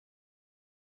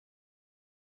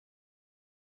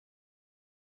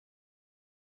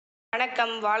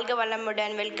வணக்கம், வாழ்க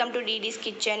வளமுடன். Welcome to டிடிஸ்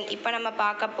kitchen. இப்போ நம்ம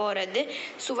பார்க்க போகிறது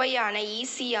சுவையான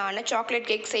ஈஸியான சாக்லேட்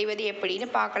கேக் செய்வது எப்படின்னு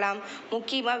பார்க்கலாம்.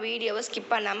 முக்கியமாக வீடியோவை ஸ்கிப்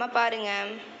பண்ணாமல் பாருங்கள்.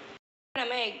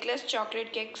 நம்ம எக்லெஸ்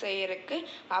சாக்லேட் கேக் செய்யறதுக்கு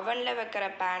அவனில் வைக்கிற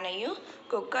பேனையும்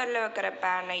குக்கரில் வைக்கிற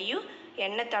பேனையும்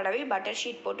எண்ணெய் தடவி பட்டர்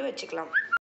ஷீட் போட்டு வச்சுக்கலாம்.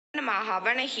 நம்ம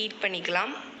அவனை ஹீட்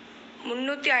பண்ணிக்கலாம்.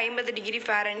 350 டிகிரி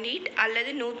ஃபாரன்ஹீட்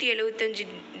அல்லது 175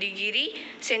 degree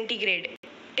centigrade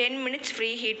 10 minutes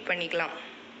free heat பண்ணிக்கலாம்.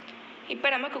 இப்போ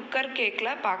நம்ம குக்கர்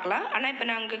கேக்கில் பார்க்கலாம். ஆனால் இப்போ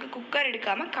நாங்கள் குக்கர்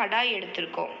எடுக்காமல் கடாய்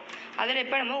எடுத்திருக்கோம். அதில்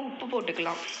இப்போ நம்ம உப்பு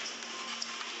போட்டுக்கலாம்.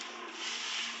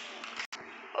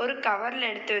 ஒரு கவரில்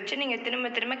எடுத்து வச்சு நீங்கள்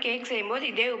திரும்ப கேக் செய்யும்போது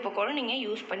இதே உப்பு கூட நீங்கள்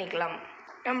யூஸ் பண்ணிக்கலாம்.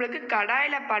 நம்மளுக்கு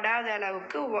கடாயில் படாத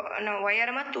அளவுக்கு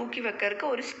உயரமாக தூக்கி வைக்கிறதுக்கு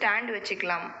ஒரு ஸ்டாண்ட்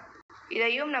வச்சுக்கலாம்.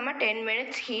 இதையும் நம்ம 10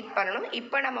 மினிட்ஸ் ஹீட் பண்ணணும்.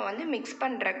 இப்போ நம்ம மிக்ஸ்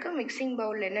பண்ணுறதுக்கு மிக்சிங்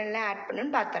பவுலில் என்னென்ன ஆட்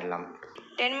பண்ணணும்னு பார்த்துடலாம்.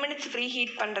 10 மினிட்ஸ் ஃப்ரீ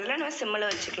ஹீட் பண்ணுறதுல நம்ம சிம்மில்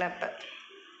வச்சுக்கலாம்.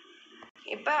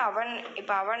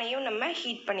 இப்போ அவனையும் நம்ம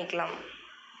ஹீட் பண்ணிக்கலாம்.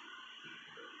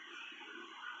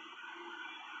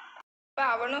 இப்போ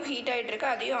அவனும் ஹீட் ஆகிட்டு இருக்கு,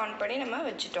 அதையும் ஆன் பண்ணி நம்ம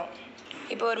வச்சுட்டோம்.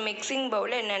 இப்போ ஒரு மிக்சிங்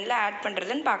பவுலில் என்னென்ன ஆட்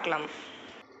பண்ணுறதுன்னு பார்க்கலாம்.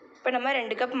 இப்போ நம்ம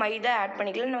 2 கப் மைதா ஆட்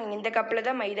பண்ணிக்கலாம். நம்ம இந்த கப்பில்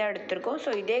தான் மைதா எடுத்திருக்கோம்.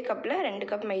 ஸோ இதே கப்பில் 2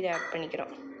 கப் மைதா ஆட்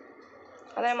பண்ணிக்கிறோம்.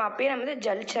 அதை நம்ம அப்பயே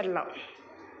ஜலிச்சிடலாம்.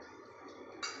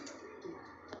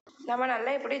 நம்ம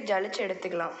நல்லா இப்படி ஜலிச்சு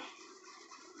எடுத்துக்கலாம்.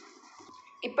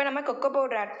 இப்போ நம்ம கொக்கோ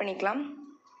பவுடர் ஆட் பண்ணிக்கலாம்.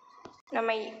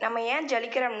 நம்ம ஏன்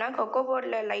ஜலிக்கிறோம்னா கொக்கோ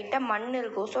பவுடரில் லைட்டாக மண்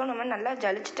இருக்கும். ஸோ நம்ம நல்லா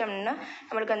ஜலிச்சிட்டோம்னா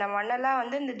நம்மளுக்கு அந்த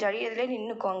மண்ணெல்லாம் இந்த ஜலியதுலேயே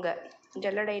நின்றுக்கோங்க,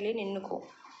 ஜல்லடையிலே நின்றுக்கும்.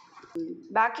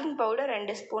 பேக்கிங் பவுடர்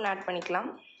 2 ஸ்பூன் ஆட் பண்ணிக்கலாம்.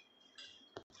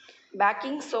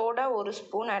 பேக்கிங் சோடா 1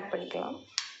 ஸ்பூன் ஆட் பண்ணிக்கலாம்.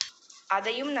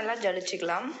 அதையும் நல்லா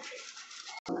ஜலிச்சுக்கலாம்.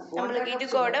 நம்மளுக்கு இது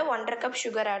கூட 1.5 கப்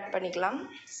சுகர் ஆட் பண்ணிக்கலாம்.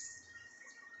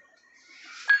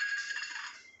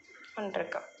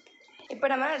 1.5 கப். இப்போ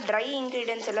நம்ம ட்ரை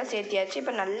இன்க்ரீடியன்ஸ் எல்லாம் சேர்த்தியாச்சு.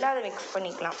 இப்போ நல்லா அதை மிக்ஸ்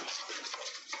பண்ணிக்கலாம்.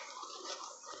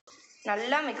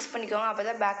 நல்லா மிக்ஸ் பண்ணிக்கோங்க. அப்போ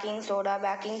தான் பேக்கிங் சோடா,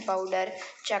 பேக்கிங் பவுடர்,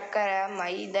 சர்க்கரை,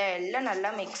 மைதா எல்லாம் நல்லா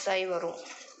மிக்ஸ் ஆகி வரும்.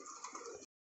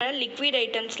 லிக்விட்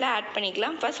ஐட்டம்ஸில் ஆட்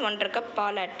பண்ணிக்கலாம். ஃபர்ஸ்ட் 1.5 கப்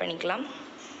பால் ஆட் பண்ணிக்கலாம்.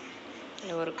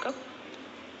 இந்த 1 கப்,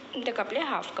 இந்த கப்லேயே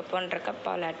 1/2 கப், 1.5 கப்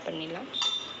பால் ஆட் பண்ணிடலாம்.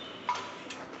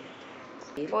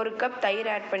 1 கப்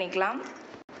தயிர் ஆட் பண்ணிக்கலாம்.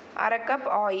 1/2 கப்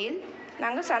ஆயில்,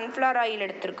 நாங்கள் சன்ஃப்ளவர் ஆயில்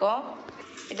எடுத்திருக்கோம்.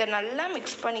 இதை நல்லா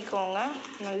மிக்ஸ் பண்ணிக்கோங்க.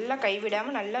 நல்லா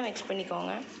கைவிடாமல் நல்லா மிக்ஸ்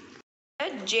பண்ணிக்கோங்க.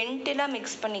 ஜென்டிலாக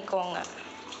மிக்ஸ் பண்ணிக்கோங்க.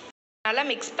 நல்லா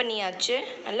மிக்ஸ் பண்ணியாச்சு.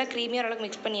 நல்லா க்ரீமியாக அளவுக்கு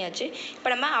மிக்ஸ் பண்ணியாச்சு.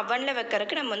 இப்போ நம்ம அவனில்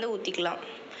வைக்கிறதுக்கு நம்ம ஊற்றிக்கலாம்.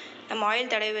 நம்ம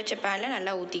ஆயில் தடவி வச்ச பேனில்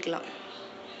நல்லா ஊற்றிக்கலாம்.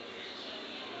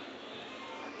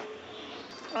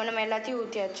 நம்ம எல்லாத்தையும்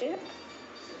ஊற்றியாச்சு.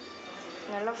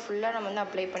 நல்லா ஃபுல்லாக நம்ம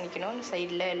அப்ளை பண்ணிக்கணும்.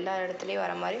 சைடில் எல்லா இடத்துலையும்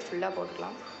வர மாதிரி ஃபுல்லாக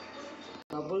போட்டுக்கலாம்.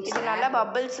 இது நல்லா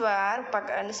பபிள்ஸ்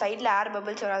அந்த சைடில் ஏர்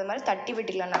பபிள்ஸ் வராத மாதிரி தட்டி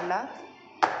விட்டுக்கலாம் நல்லா.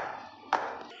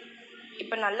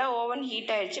 இப்போ நல்லா ஓவன்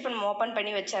ஹீட் ஆகிடுச்சு. இப்போ நம்ம ஓப்பன்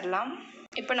பண்ணி வச்சிடலாம்.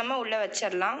 இப்போ நம்ம உள்ளே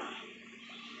வச்சிடலாம்.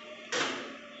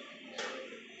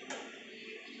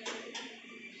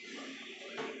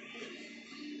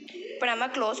 இப்போ நம்ம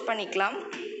க்ளோஸ் பண்ணிக்கலாம்.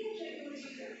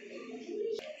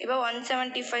 இப்போ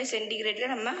 175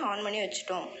 சென்டிகிரேடில் நம்ம ஆன் பண்ணி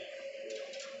வச்சுட்டோம்.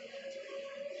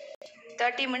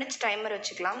 30 மினிட்ஸ் டைமர்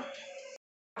வச்சுக்கலாம்.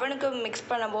 அவனுக்கு மிக்ஸ்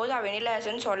பண்ணும்போது வெனிலா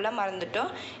எசன்ஸ் சொல்ல மறந்துட்டோம்.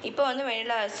 இப்போ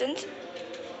vanilla essence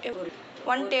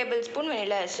 1 table spoon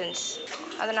vanilla essence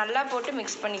அதை நல்லா போட்டு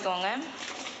மிக்ஸ் பண்ணிக்கோங்க.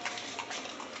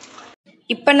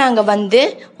 இப்போ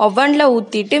நாங்கள் ஒவனில்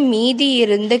ஊற்றிட்டு மீதி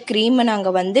இருந்த க்ரீமை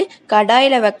நாங்கள்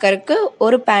கடாயில் வைக்கிறதுக்கு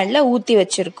ஒரு பேனில் ஊற்றி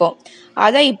வச்சுருக்கோம்.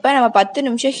 அதை இப்போ நம்ம 10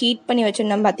 நிமிஷம் ஹீட் பண்ணி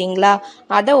வச்சுருந்தோம் பார்த்தீங்களா,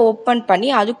 அதை ஓப்பன் பண்ணி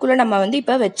அதுக்குள்ளே நம்ம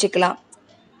இப்போ வச்சுக்கலாம்.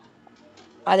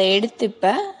 அதை எடுத்து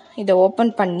இப்போ இதை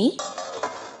ஓப்பன் பண்ணி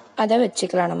அதை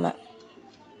வச்சுக்கலாம். நம்ம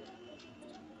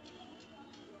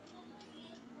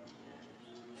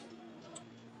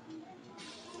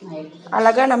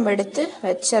அழகாக நம்ம எடுத்து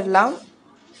வச்சிடலாம்.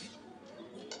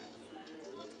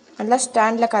 நல்லா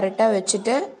ஸ்டாண்டில் கரெக்டாக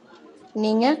வச்சுட்டு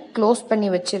நீங்கள் க்ளோஸ் பண்ணி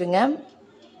வச்சுருங்க.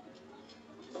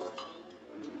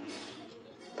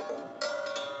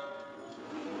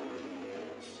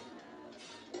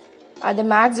 அது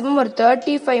மேக்ஸிமம் ஒரு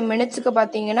 35 மினிட்ஸுக்கு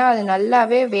பார்த்தீங்கன்னா அது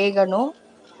நல்லாவே வேகணும்.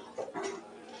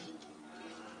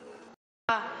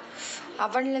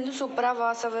 அவன்லேருந்து சூப்பராக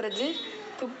வாசம் வருது.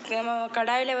 நம்ம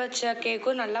கடாயில் வச்ச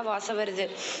கேக்கும் நல்லா வாசம் வருது.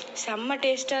 செம்ம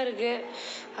டேஸ்ட்டாக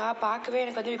இருக்குது. பார்க்கவே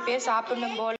எனக்கு இப்போயே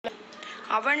சாப்பிடணும் போல்.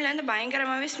 அவன்லேருந்து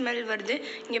பயங்கரமாகவே ஸ்மெல் வருது.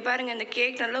 இங்கே பாருங்கள், இந்த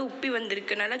கேக் நல்லா உப்பி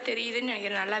வந்திருக்கு. நல்லா தெரியுதுன்னு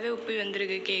நினைக்கிறேன். நல்லாவே உப்பி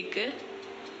வந்திருக்கு கேக்கு.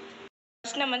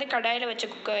 ஃபஸ்ட் நம்ம கடாயில் வச்ச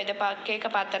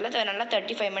கேக்கை பார்த்தரல. அது நல்லா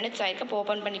 35 மினிட்ஸ் ஆகிருக்கு. இப்போ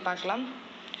ஓப்பன் பண்ணி பார்க்கலாம்.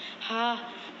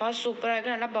 வாசம் சூப்பராக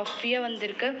இருக்குது, நல்லா பஃபியாக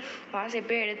வந்திருக்கு. வாசம்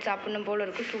எப்போயும் எடுத்து சாப்பிடணும் போல்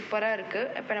இருக்குது, சூப்பராக இருக்குது.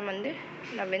 இப்போ நம்ம வந்து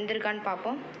நான் வெந்திருக்கான்னு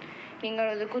பார்ப்போம். நீங்கள்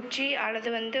அது குச்சி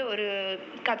அல்லது ஒரு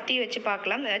கத்தி வச்சு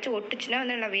பார்க்கலாம். ஏதாச்சும் ஒட்டுச்சுன்னா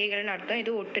நல்லா வேகலைன்னு அர்த்தம்.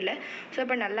 இது ஒட்டலை. ஸோ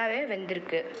இப்போ நல்லாவே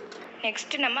வெந்திருக்கு.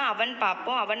 நெக்ஸ்ட்டு நம்ம அவன்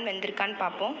பார்ப்போம். அவன் வெந்திருக்கான்னு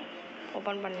பார்ப்போம்.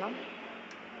 ஓப்பன் பண்ணலாம்.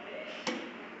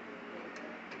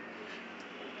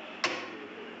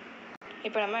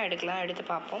 இப்போ நம்ம எடுத்து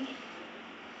பார்ப்போம்.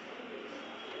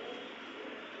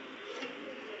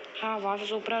 வாசம்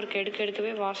சூப்பராக இருக்குது.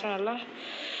 எடுக்கவே வாசம் நல்லா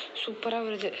சூப்பராக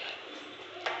வருது.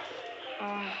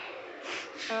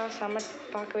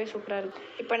 பார்க்கவே சூப்பராக இருக்குது.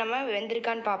 இப்போ நம்ம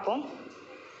வெந்திருக்கான்னு பார்ப்போம்.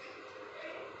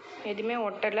 எதுவுமே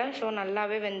ஒட்டலை. ஸோ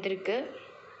நல்லாவே வெந்திருக்கு.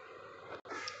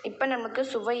 இப்போ நமக்கு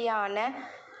சுவையான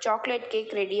சாக்லேட்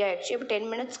கேக் ரெடி ஆகிடுச்சு. இப்போ 10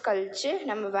 மினிட்ஸ் கழித்து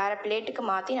நம்ம வேறு பிளேட்டுக்கு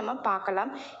மாற்றி நம்ம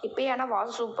பார்க்கலாம். இப்போயே ஆனால்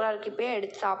வாசம் சூப்பராக இருக்குது. இப்போயே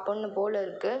எடுத்து சாப்பிட்ணும் போல்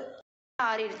இருக்குது.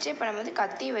 ஆறிடுச்சு. இப்போ நம்ம வந்து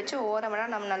கத்தி வச்சு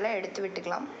ஓரமெல்லாம் நம்ம நல்லா எடுத்து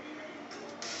விட்டுக்கலாம்.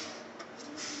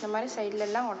 இந்த மாதிரி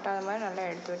சைட்லெல்லாம் ஒட்டாத மாதிரி நல்லா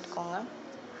எடுத்து விட்டுக்கோங்க.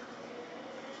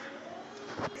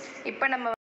 இப்போ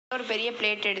நம்ம ஒரு பெரிய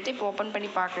பிளேட் எடுத்து இப்போ ஓப்பன் பண்ணி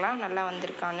பார்க்கலாம் நல்லா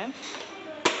வந்திருக்கான்னு.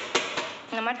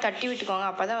 இந்த மாதிரி தட்டி விட்டுக்கோங்க,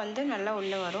 அப்போ தான் வந்து நல்லா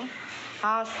உள்ளே வரும்.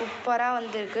 சூப்பராக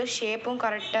வந்திருக்கு. ஷேப்பும்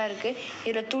கரெக்டாக இருக்குது.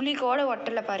 இதில் துளி கூட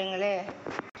ஒட்டலை பாருங்களே.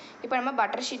 இப்போ நம்ம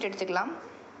பட்டர் ஷீட் எடுத்துக்கலாம்.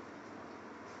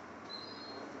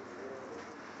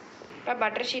 இப்போ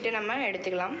பட்டர் ஷீட்டை நம்ம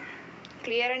எடுத்துக்கலாம்.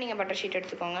 கிளியராக நீங்கள் பட்டர் ஷீட்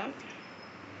எடுத்துக்கோங்க.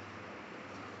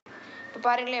 இப்போ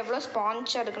பாருங்களேன் எவ்வளோ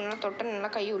ஸ்பான்ச்சாக இருக்குது. நல்லா தொட்ட நல்லா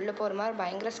கை உள்ளே போகிற மாதிரி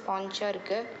பயங்கர ஸ்பான்ச்சாக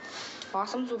இருக்குது.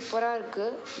 வாசம் சூப்பராக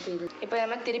இருக்குது. இப்போ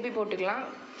நம்ம திருப்பி போட்டுக்கலாம்.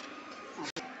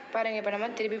 பாருங்கள், இப்போ நம்ம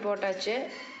திருப்பி போட்டாச்சு.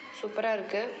 சூப்பராக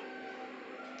இருக்குது.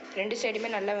 2 சைடுமே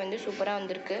நல்லா வந்து சூப்பராக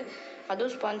வந்திருக்கு.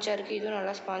 அதுவும் ஸ்பான்ச்சாக இருக்குது, இதுவும்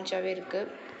நல்லா ஸ்பான்ச்சாகவே இருக்குது.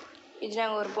 இது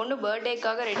நாங்கள் ஒரு பொண்ணு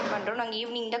பர்த்டேக்காக ரெடி பண்ணுறோம். நாங்கள்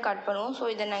ஈவினிங் தான் கட் பண்ணுவோம். ஸோ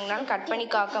இதை நாங்களால் கட் பண்ணி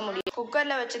காக்க முடியும்.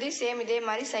 குக்கரில் வச்சதையும் சேம் இதே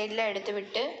மாதிரி சைடில் எடுத்து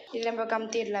விட்டு இதில் நம்ம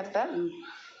கமுத்திடலாம். இப்போ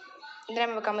இதில்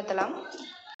நம்ம கமுத்தலாம்.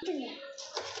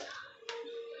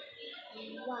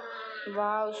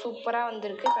 சூப்பராக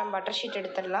வந்திருக்கு. இப்போ நம்ம பட்டர் ஷீட்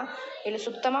எடுத்துடலாம். இதில்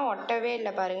சுத்தமாக ஒட்டவே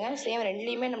இல்லை பாருங்கள். சேம்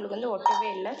ரெண்டுலேயுமே நம்மளுக்கு வந்து ஒட்டவே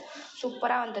இல்லை.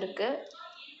 சூப்பராக வந்திருக்கு.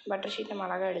 பட்டர் ஷீட் நம்ம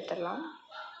அழகாக எடுத்துடலாம்.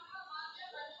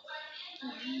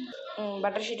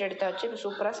 பட்டர் ஷீட் எடுத்தாச்சு. இப்போ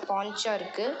சூப்பராக ஸ்பான்ச்சாக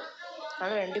இருக்குது.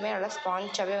 அதனால் ரெண்டுமே நல்லா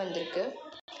ஸ்பான்ச்சாகவே வந்திருக்கு.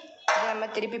 அதை நம்ம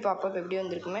திருப்பி பார்ப்போம் இப்போ எப்படி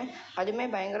வந்திருக்குமே. அதுவுமே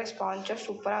பயங்கர ஸ்பான்ச்சாக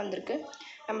சூப்பராக வந்திருக்கு.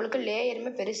 நம்மளுக்கு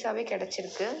லேயருமே பெருசாகவே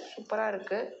கிடச்சிருக்கு. சூப்பராக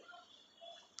இருக்குது.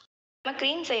 நம்ம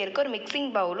க்ரீம் செய்யறதுக்கு ஒரு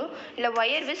மிக்சிங் பவுலும் இல்லை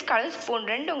ஒயர் விஸ்க் கலர் ஸ்பூன்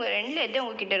ரெண்டில் எது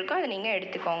உங்ககிட்ட இருக்கோ அதை நீங்கள்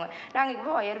எடுத்துக்கோங்க. நாங்கள்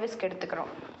இப்போ ஒயர் விஸ்க்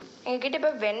எடுத்துக்கிறோம். எங்ககிட்ட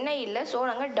இப்போ வெண்ணெய் இல்லை. ஸோ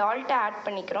நாங்கள் டால்ட்டா ஆட்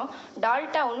பண்ணிக்கிறோம்.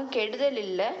 டால்ட்டா ஒன்றும் கெடுதல்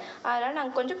இல்லை. அதனால்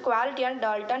நாங்கள் கொஞ்சம் குவாலிட்டியான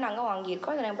டால்ட்டா நாங்கள்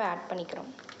வாங்கியிருக்கோம். அதை நாங்கள் ஆட்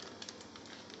பண்ணிக்கிறோம்.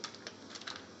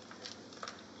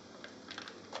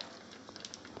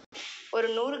 ஒரு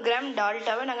 100 கிராம்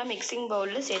டால்ட்டாவை நாங்கள் மிக்சிங்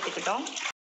பவுலில் சேர்த்துக்கிட்டோம்.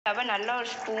 நல்லா ஒரு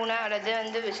ஸ்பூனை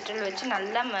அல்லது விஸ்டல் வச்சு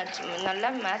நல்லா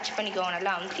மேட்ச் பண்ணிக்கோங்க.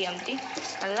 நல்லா அமுத்தி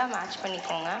நல்லா மேட்ச்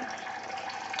பண்ணிக்கோங்க.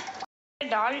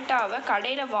 டால்ட்டாவை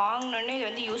கடையில் வாங்கினோன்னே இது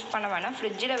வந்து யூஸ் பண்ண வேணாம்.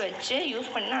 ஃப்ரிட்ஜில் வச்சு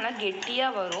யூஸ் பண்ணால் நல்லா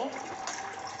கெட்டியாக வரும்.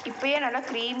 இப்போயே நல்லா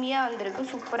க்ரீமியாக வந்திருக்கு.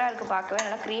 சூப்பராக இருக்குது. பார்க்கவே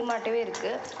நல்லா க்ரீமாட்டவே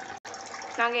இருக்குது.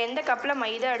 நாங்கள் எந்த கப்பில்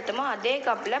மைதா எடுத்தோமோ அதே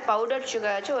கப்பில் பவுடர்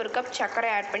சுகர் வச்சு 1 கப் சர்க்கரை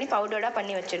ஆட் பண்ணி பவுடராக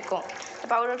பண்ணி வச்சுருக்கோம்.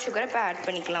 பவுடர் சுகரை இப்போ ஆட்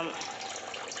பண்ணிக்கலாம்.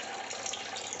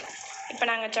 இப்போ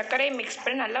நாங்கள் சர்க்கரையை மிக்ஸ்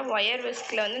பண்ணி நல்லா ஒயர்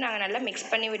விஸ்கில் வந்து நாங்கள் நல்லா மிக்ஸ்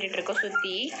பண்ணி விட்டுட்ருக்கோம்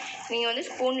சுற்றி. நீங்கள் வந்து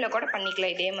ஸ்பூனில் கூட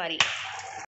பண்ணிக்கலாம் இதே மாதிரி.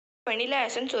 வெனிலா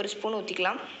எசன்ஸ் 1 ஸ்பூன்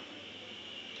ஊற்றிக்கலாம்.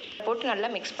 போட்டு நல்லா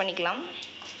மிக்ஸ் பண்ணிக்கலாம்.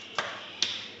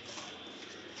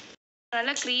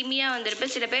 நல்லா க்ரீமியாக வந்திருப்பு.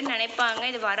 சில பேர் நினைப்பாங்க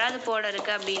இது வராது போல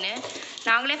இருக்குது அப்படின்னு.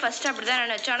 நாங்களே ஃபஸ்ட்டு அப்படி தான்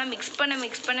நினச்சோம். ஆனால் மிக்ஸ்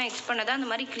பண்ண தான் அந்த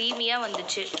மாதிரி க்ரீமியாக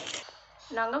வந்துச்சு.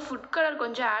 நாங்கள் ஃபுட் கலர்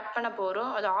கொஞ்சம் ஆட் பண்ண போகிறோம்.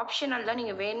 அது ஆப்ஷனல் தான்.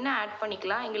 நீங்கள் வேணுன்னா ஆட்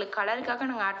பண்ணிக்கலாம். எங்களுக்கு கலருக்காக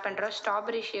நாங்கள் ஆட் பண்ணுறோம்.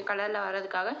 ஸ்ட்ராபெரி கலரில்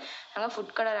வர்றதுக்காக நாங்கள்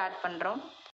ஃபுட் கலர் ஆட் பண்ணுறோம்.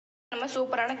 நம்ம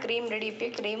சூப்பரான க்ரீம் ரெடி. இப்போ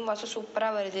க்ரீம் வாசம்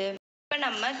சூப்பராக வருது. இப்போ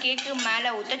நம்ம கேக்கு மேலே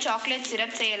ஊற்ற சாக்லேட்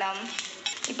சிரப் செய்யலாம்.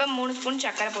 இப்போ 3 ஸ்பூன்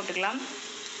சர்க்கரை போட்டுக்கலாம்.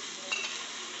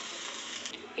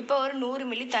 இப்போ ஒரு 100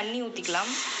 மில்லி தண்ணி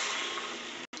ஊற்றிக்கலாம்.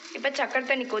 இப்போ சர்க்கரை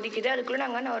தண்ணி கொதிக்குது. அதுக்குள்ளே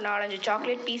நாங்கள் ஒரு 4-5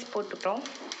 சாக்லேட் பீஸ் போட்டுக்கிறோம்.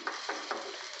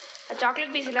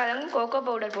 சாக்லேட் பீஸ் இல்லாதவங்க கோகோ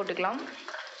பவுடர் போட்டுக்கலாம்.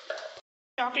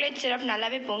 சாக்லேட் சிரப்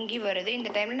நல்லாவே பொங்கி வருது. இந்த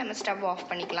டைமில் நம்ம ஸ்டவ் ஆஃப்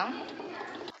பண்ணிக்கலாம்.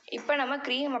 இப்போ நம்ம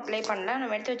க்ரீம் அப்ளை பண்ணலாம்.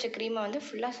 நம்ம எடுத்து வச்ச க்ரீமை வந்து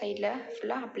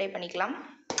ஃபுல்லாக அப்ளை பண்ணிக்கலாம்.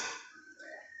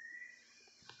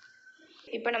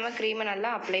 இப்போ நம்ம க்ரீமை நல்லா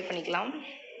அப்ளை பண்ணிக்கலாம்.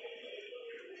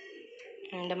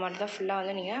 இந்த மாதிரி தான் ஃபுல்லாக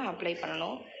வந்து நீங்கள் அப்ளை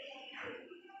பண்ணணும்.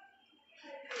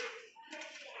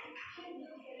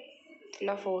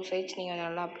 ஃபுல்லாக 4 சைட்ஸ் நீங்கள்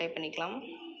நல்லா அப்ளை பண்ணிக்கலாம்.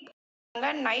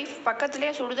 நைஃப்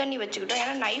பக்கத்துலேயே சுடுதண்ணி வச்சுக்கிட்டோம்.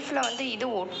 ஏன்னா நைஃப்பில் வந்து இது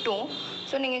ஒட்டும்.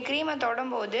 ஸோ நீங்கள் க்ரீமை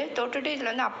தொடும்போது தொட்டுட்டு இதில்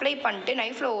வந்து அப்ளை பண்ணிட்டு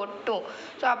நைஃப்பில் ஒட்டும்.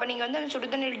 ஸோ அப்போ நீங்கள் வந்து அந்த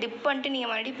சுடுதண்ணியில் டிப் பண்ணிட்டு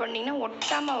நீங்கள் மறுபடியும் பண்ணிங்கன்னா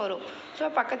ஒட்டாமல் வரும். ஸோ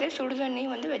பக்கத்துலேயே சுடுதண்ணி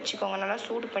வந்து வச்சுக்கோங்க, நல்லா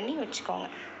சூடு பண்ணி வச்சுக்கோங்க.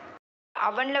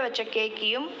 அவனில் வச்ச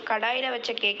கேக்கையும் கடாயில்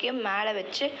வச்ச கேக்கையும் மேலே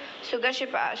வச்சு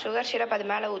சுகர் சிரப் அது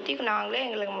மேலே ஊற்றி நாங்களே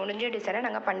எங்களுக்கு முடிஞ்ச டிசைனை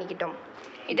நாங்கள் பண்ணிக்கிட்டோம்.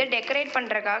 இதை டெக்கரேட்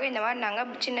பண்ணுறதுக்காக இந்த மாதிரி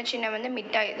நாங்கள் சின்ன சின்ன வந்து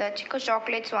மிட்டாய் ஏதாச்சும்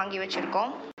சாக்லேட்ஸ் வாங்கி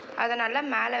வச்சுருக்கோம். அதனால்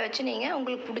மேலே வச்சு நீங்கள்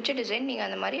உங்களுக்கு பிடிச்ச டிசைன் நீங்கள்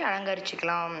அந்த மாதிரி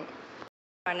அலங்கரிச்சிக்கலாம்.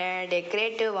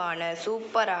 டெக்கரேட்டிவான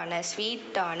சூப்பரான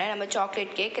ஸ்வீட்டான நம்ம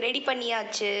சாக்லேட் கேக் ரெடி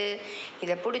பண்ணியாச்சு.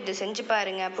 இதை செஞ்சு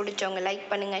பாருங்கள். பிடிச்சவங்க லைக்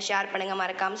பண்ணுங்கள், ஷேர் பண்ணுங்கள்,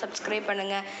 மறக்காமல் சப்ஸ்கிரைப்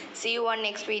பண்ணுங்கள். See you on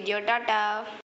next video. Tata.